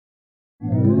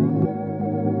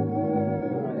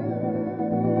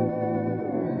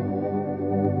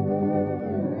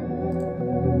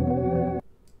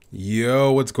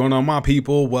Yo, what's going on, my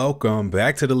people? Welcome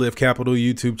back to the Live Capital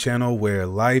YouTube channel, where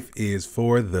life is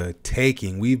for the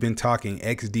taking. We've been talking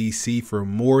XDC for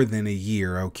more than a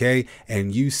year, okay?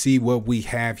 And you see what we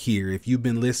have here. If you've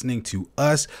been listening to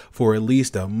us for at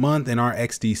least a month in our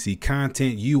XDC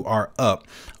content, you are up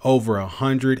over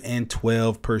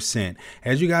 112%.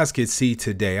 As you guys can see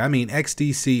today, I mean,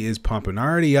 XDC is pumping,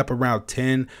 already up around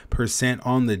 10%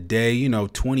 on the day,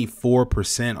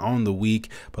 24% on the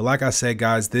week. But like I said,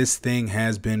 guys, this thing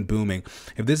has been booming.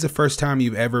 If this is the first time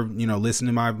you've ever, listened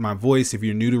to my voice, if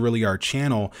you're new to really our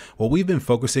channel, what we've been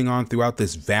focusing on throughout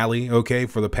this valley, okay,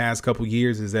 for the past couple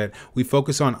years is that we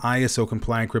focus on ISO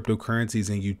compliant cryptocurrencies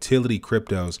and utility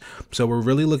cryptos. So we're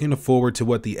really looking forward to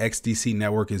what the XDC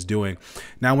network is doing.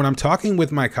 Now, when I'm talking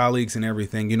with my colleagues and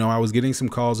everything, I was getting some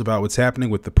calls about what's happening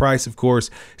with the price, of course,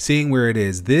 seeing where it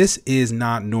is. This is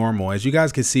not normal. As you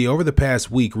guys can see over the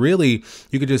past week, really,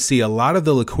 you could just see a lot of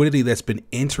the liquidity that's been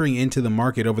entering into the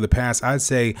market over the past, I'd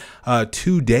say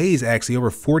 2 days, actually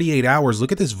over 48 hours.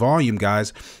 Look at this volume,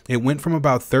 guys. It went from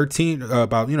about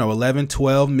 11,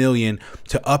 12 million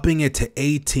to upping it to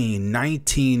 18,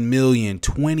 19 million,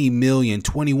 20 million,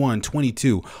 21,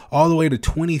 22, all the way to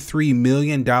 $23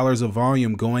 million of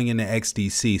volume going into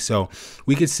XDC. So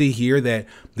we could see here that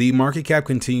the market cap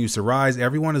continues to rise.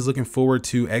 Everyone is looking forward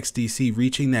to XDC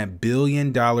reaching that $1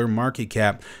 billion market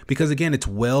cap because, again, it's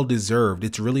well deserved.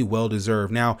 It's really well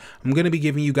deserved. Now, I'm going to be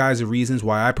giving you guys the reasons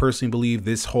why I personally believe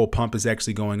this whole pump is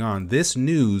actually going on. This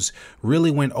news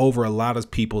really went over a lot of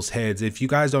people's heads. If you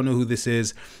guys don't know who this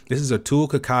is Atul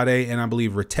Kakade and I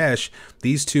believe Ritesh.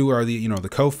 These two are the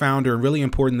co-founder and really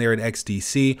important there at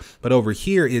XDC. But over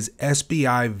here is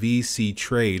SBI VC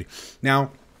Trade.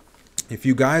 Now, if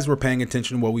you guys were paying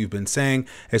attention to what we've been saying,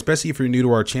 especially if you're new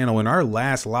to our channel, in our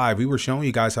last live, we were showing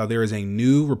you guys how there is a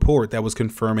new report that was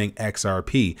confirming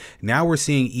XRP. Now we're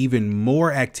seeing even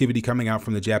more activity coming out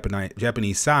from the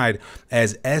Japanese side,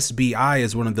 as SBI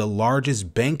is one of the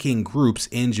largest banking groups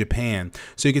in Japan.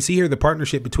 So you can see here the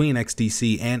partnership between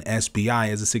XDC and SBI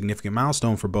is a significant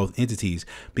milestone for both entities,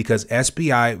 because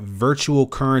SBI Virtual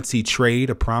Currency Trade,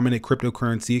 a prominent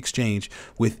cryptocurrency exchange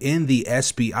within the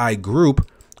SBI group,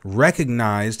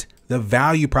 recognized the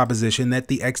value proposition that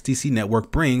the XDC network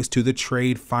brings to the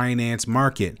trade finance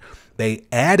market. They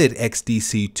added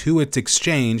XDC to its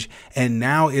exchange, and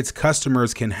now its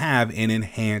customers can have an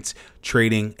enhanced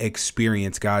trading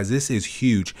experience. Guys, this is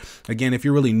huge. Again, if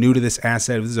you're really new to this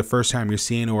asset, if this is the first time you're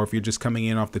seeing, or if you're just coming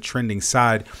in off the trending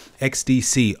side,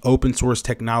 XDC, open source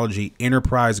technology,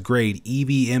 enterprise grade,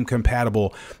 EVM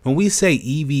compatible. When we say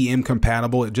EVM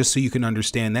compatible, just so you can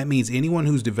understand, that means anyone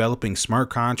who's developing smart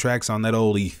contracts on that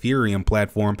old Ethereum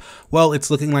platform, well,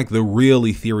 it's looking like the real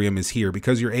Ethereum is here,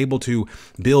 because you're able to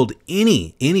build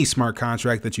any smart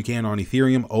contract that you can on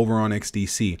Ethereum over on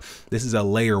XDC. This is a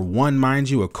layer 1, mind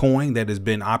you, a coin that has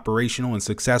been operational and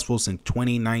successful since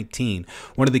 2019.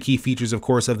 One of the key features, of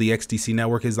course, of the XDC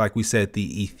network is, like we said,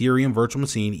 the Ethereum virtual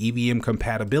machine EVM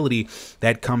compatibility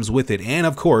that comes with it. And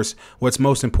of course, what's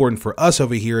most important for us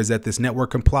over here is that this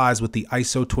network complies with the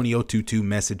ISO 20022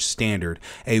 message standard,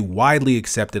 a widely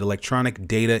accepted electronic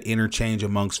data interchange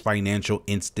amongst financial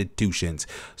institutions.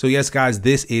 So yes, guys,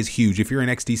 this is huge. If you're an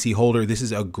XDC holder, this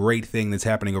is a great thing that's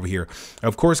happening over here.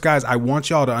 Of course, guys, I want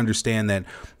y'all to understand that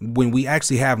when we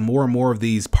actually have more and more of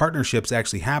these partnerships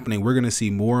actually happening, we're going to see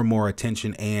more and more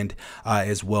attention and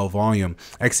as well volume.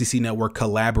 XDC network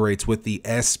collaborates with the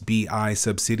SBI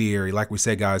subsidiary. Like we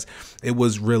said, guys, it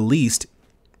was released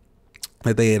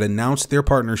that they had announced their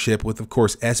partnership with, of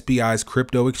course, SBI's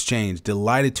crypto exchange.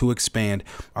 Delighted to expand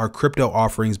our crypto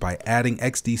offerings by adding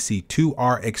XDC to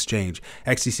our exchange.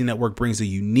 XDC network brings a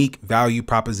unique value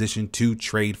proposition to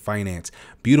trade finance.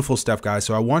 Beautiful stuff, guys.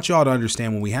 So I want y'all to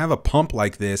understand, when we have a pump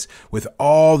like this with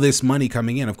all this money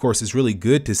coming in, of course, it's really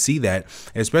good to see that,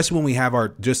 especially when we have our,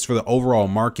 just for the overall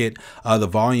market, the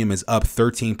volume is up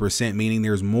 13%, meaning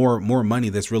there's more money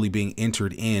that's really being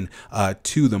entered in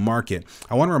to the market.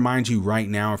 I want to remind you right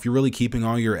now, if you're really keeping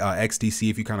all your XDC,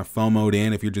 if you kind of FOMO'd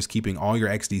in, if you're just keeping all your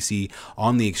XDC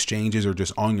on the exchanges or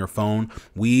just on your phone,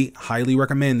 we highly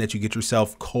recommend that you get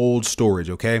yourself cold storage,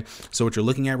 okay? So what you're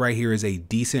looking at right here is a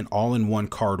decent all-in-one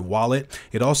card wallet.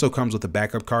 It also comes with a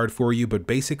backup card for you, but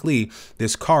basically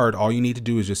this card, all you need to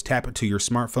do is just tap it to your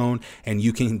smartphone and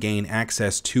you can gain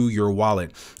access to your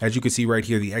wallet. As you can see right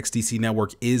here, the XDC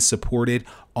network is supported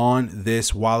on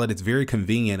this wallet. It's very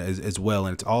convenient as well,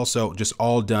 and it's also just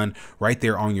all done right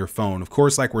there on your phone. Of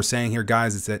course, like we're saying here,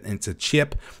 guys, it's a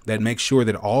chip that makes sure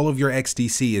that all of your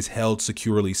XDC is held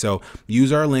securely. So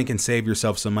use our link and save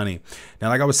yourself some money. Now,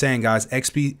 like I was saying, guys,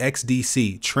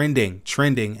 XDC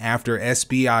trending after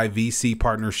SBI VC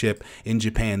partnership in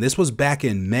Japan. This was back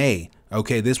in May.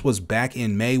 Okay, this was back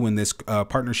in May when this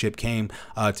partnership came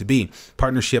to be.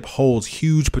 Partnership holds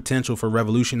huge potential for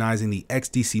revolutionizing the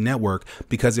XDC network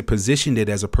because it positioned it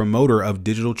as a promoter of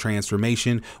digital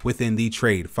transformation within the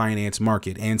trade finance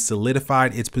market and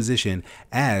solidified its position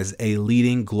as a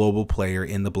leading global player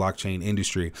in the blockchain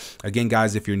industry. Again,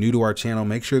 guys, if you're new to our channel,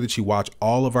 make sure that you watch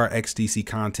all of our XDC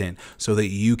content so that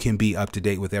you can be up to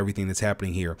date with everything that's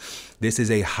happening here. This is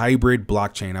a hybrid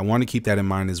blockchain. I want to keep that in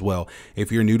mind as well.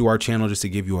 If you're new to our channel, just to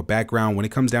give you a background, when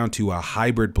it comes down to a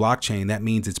hybrid blockchain, that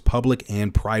means it's public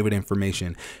and private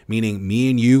information, meaning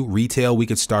me and you, retail, we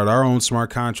could start our own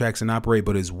smart contracts and operate,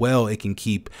 but as well, it can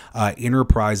keep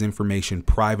enterprise information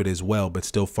private as well, but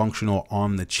still functional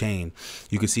on the chain.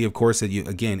 You can see, of course, that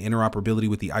again, interoperability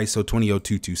with the ISO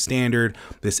 20022 standard.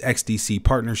 This XDC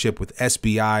partnership with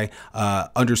SBI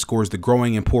underscores the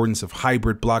growing importance of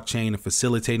hybrid blockchain and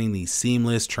facilitating these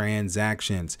seamless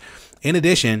transactions. In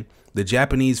addition, the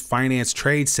Japanese finance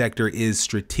trade sector is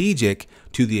strategic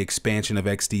to the expansion of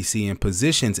XDC and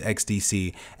positions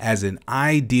XDC as an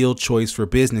ideal choice for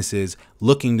businesses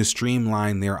looking to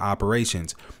streamline their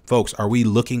operations. Folks, are we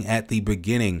looking at the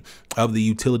beginning of the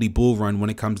utility bull run when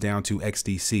it comes down to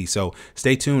XDC? So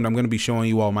stay tuned. I'm going to be showing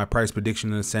you all my price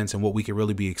prediction in a sense and what we could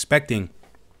really be expecting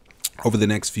over the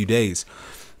next few days.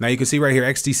 Now you can see right here,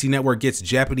 XDC network gets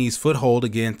Japanese foothold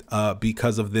again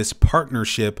because of this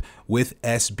partnership with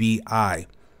SBI.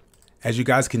 As you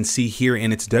guys can see here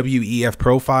in its WEF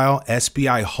profile,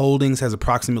 SBI Holdings has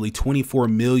approximately 24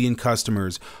 million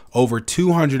customers, over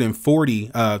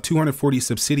 240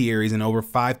 subsidiaries, and over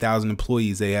 5,000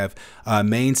 employees. They have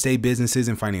mainstay businesses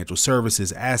in financial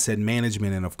services, asset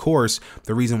management, and of course,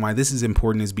 the reason why this is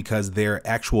important is because their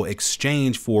actual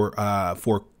exchange for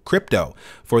crypto,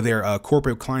 for their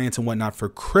corporate clients and whatnot for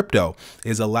crypto,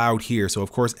 is allowed here. So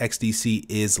of course XDC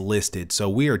is listed. So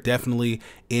we are definitely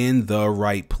in the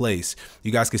right place.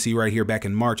 You guys can see right here, back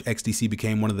in March, XDC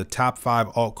became one of the top 5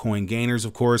 altcoin gainers,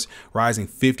 of course, rising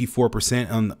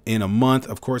 54% in a month.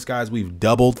 Of course, guys, we've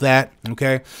doubled that.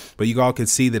 Okay, but you all can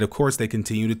see that, of course, they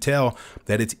continue to tell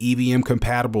that it's EVM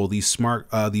compatible. These smart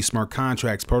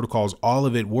contracts, protocols, all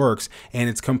of it works, and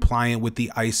it's compliant with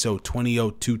the ISO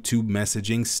 20022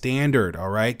 messaging standard. All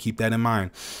right, keep that in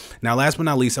mind. Now, last but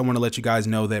not least, I want to let you guys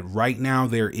know that right now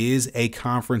there is a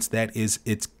conference that it's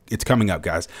coming up,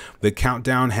 guys. The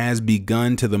countdown has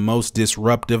begun to the most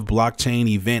disruptive blockchain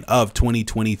event of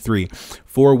 2023.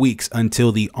 4 weeks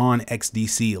until the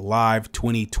onXDC Live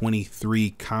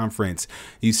 2023 conference.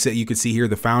 You could see here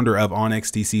the founder of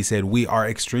onXDC said, "We are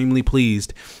extremely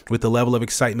pleased with the level of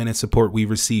excitement and support we've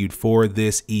received for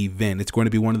this event. It's going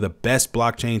to be one of the best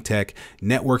blockchain tech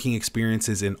networking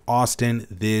experiences in Austin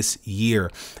this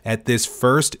year. At this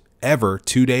first ever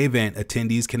 2-day event,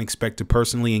 attendees can expect to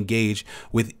personally engage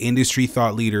with industry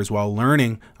thought leaders while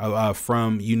learning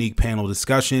from unique panel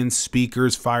discussions,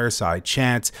 speakers, fireside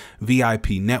chats,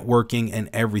 VIP networking,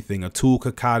 and everything. Atul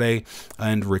Kakade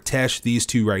and Ritesh, these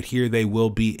two right here, they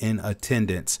will be in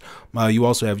attendance. You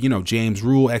also have, James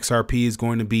Rule, XRP, is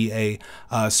going to be a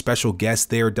special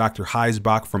guest there. Dr.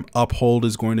 Heisbach from Uphold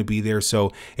is going to be there.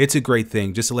 So it's a great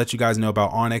thing. Just to let you guys know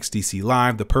about onXDC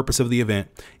Live, the purpose of the event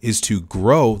is to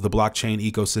grow the blockchain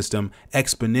ecosystem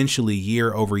exponentially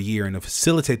year over year, and to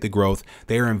facilitate the growth,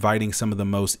 they are inviting some of the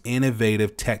most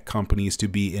innovative tech companies to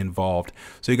be involved.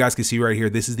 So you guys can see right here,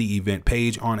 this is the event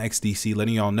page on XDC,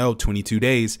 letting y'all know 22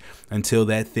 days until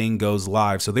that thing goes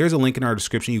live. So there's a link in our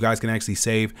description. You guys can actually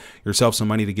save yourself some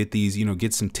money to get these,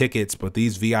 get some tickets, but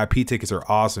these VIP tickets are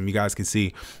awesome. You guys can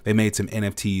see they made some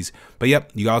NFTs, but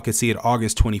yep, you all can see it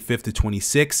August 25th to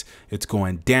 26th. It's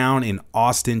going down in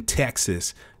Austin,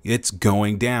 Texas. It's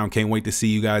going down. Can't wait to see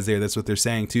you guys there. That's what they're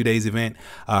saying. 2 days event,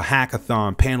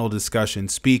 hackathon, panel discussion,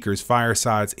 speakers,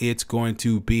 firesides. It's going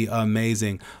to be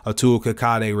amazing. Atul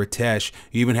Kakade, Ritesh.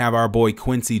 You even have our boy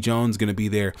Quincy Jones going to be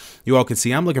there. You all can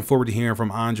see. I'm looking forward to hearing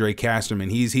from Andre Casterman.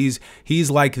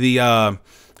 He's like the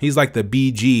he's like the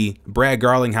BG, Brad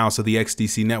Garlinghouse of the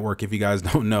XDC network, if you guys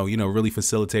don't know, really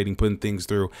facilitating, putting things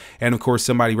through. And of course,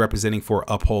 somebody representing for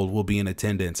Uphold will be in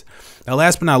attendance. Now,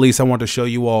 last but not least, I want to show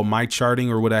you all my charting,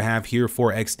 or what I have here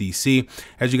for XDC.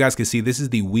 As you guys can see, this is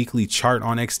the weekly chart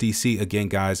on XDC. Again,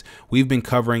 guys, we've been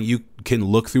covering, you can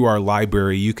look through our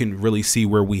library. You can really see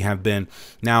where we have been.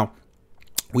 Now,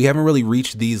 we haven't really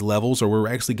reached these levels, or we're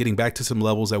actually getting back to some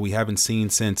levels that we haven't seen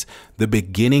since the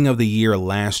beginning of the year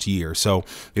last year. So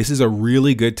this is a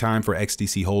really good time for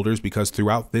XDC holders, because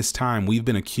throughout this time we've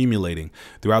been accumulating.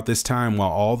 Throughout this time,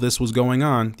 while all this was going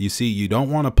on, you see, you don't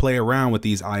want to play around with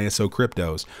these ISO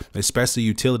cryptos, especially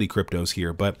utility cryptos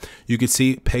here. But you can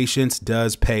see patience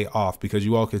does pay off, because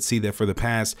you all could see that for the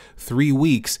past 3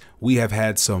 weeks we have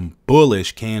had some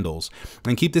bullish candles.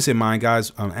 And keep this in mind,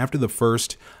 guys. After the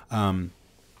first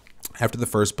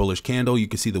bullish candle, you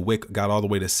can see the wick got all the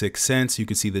way to 6 cents. You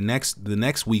can see the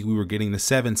next week we were getting to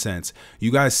 7 cents.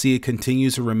 You guys see it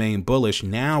continues to remain bullish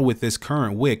now, with this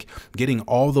current wick getting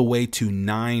all the way to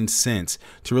 9 cents.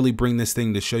 To really bring this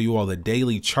thing to show you all the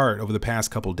daily chart over the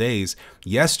past couple days,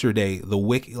 yesterday the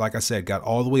wick, like I said, got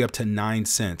all the way up to 9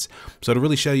 cents. So to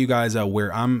really show you guys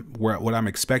what I'm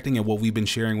expecting and what we've been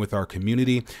sharing with our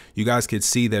community, you guys could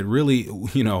see that really,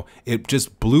 you know, it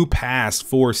just blew past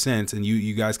 4 cents, and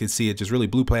you guys could see it just really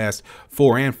blew past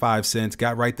 4 and 5 cents,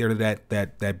 got right there to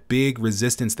that big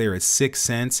resistance there at 6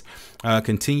 cents,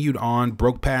 continued on,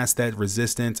 broke past that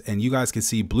resistance, and you guys can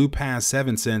see blew past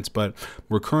 7 cents, but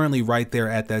we're currently right there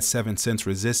at that 7 cents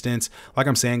resistance. Like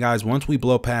I'm saying, guys, once we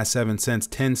blow past 7 cents,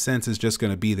 10 cents is just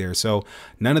going to be there. So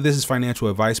none of this is financial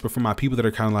advice, but for my people that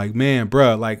are kind of like, man,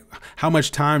 bruh, like, how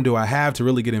much time do I have to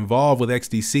really get involved with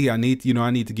XDC? I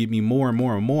need to give me more and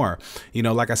more and more. You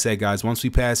know, like I said, guys, once we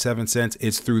pass 7 cents,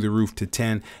 it's through the roof to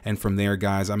 10, and from there,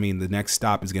 guys, I mean, the next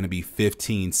stop is going to be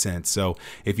 15 cents. So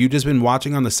if you've just been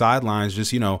watching on the sidelines,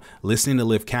 just, you know, listening to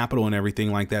Live Capital and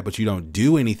everything like that, but you don't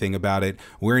do anything about it,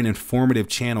 we're an informative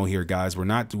channel here, guys. We're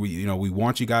not, we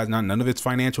want you guys, none of it's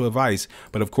financial advice,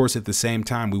 but of course, at the same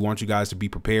time, we want you guys to be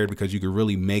prepared, because you could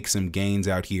really make some gains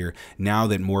out here now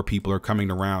that more people are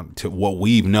coming around to what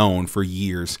we've known for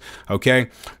years. Okay.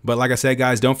 But like I said,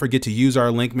 guys, don't forget to use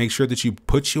our link. Make sure that you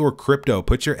put your crypto,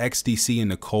 put your XDC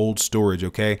into cold storage.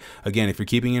 Okay. Again, if you're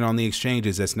keeping it on the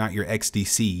exchanges, that's not your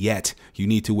XDC yet. You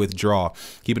need to withdraw.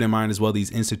 Keep it in mind as well,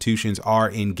 these institutions are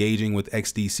engaging with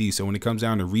XDC. So when it comes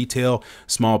down to retail,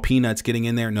 small peanuts getting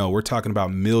in there, no, we're talking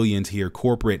about millions here,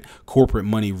 corporate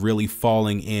money really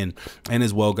falling in. And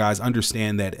as well, guys,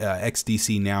 understand that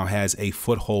XDC now has a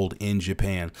foothold in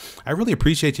Japan. I really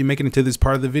appreciate you making it to this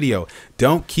part of the video.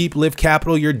 Don't keep Live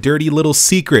Capital your dirty little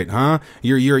secret, huh?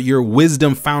 Your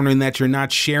wisdom fountain that you're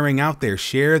not sharing out there.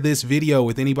 Share this video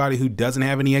with anybody who doesn't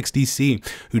have any XDC,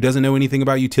 who doesn't know anything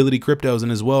about utility cryptos.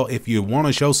 And as well, if you want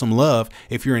to show some love,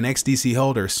 if you're an XDC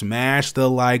holder, smash the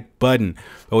like button.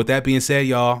 But with that being said,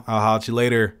 y'all, I'll holler at you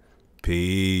later.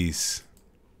 Peace.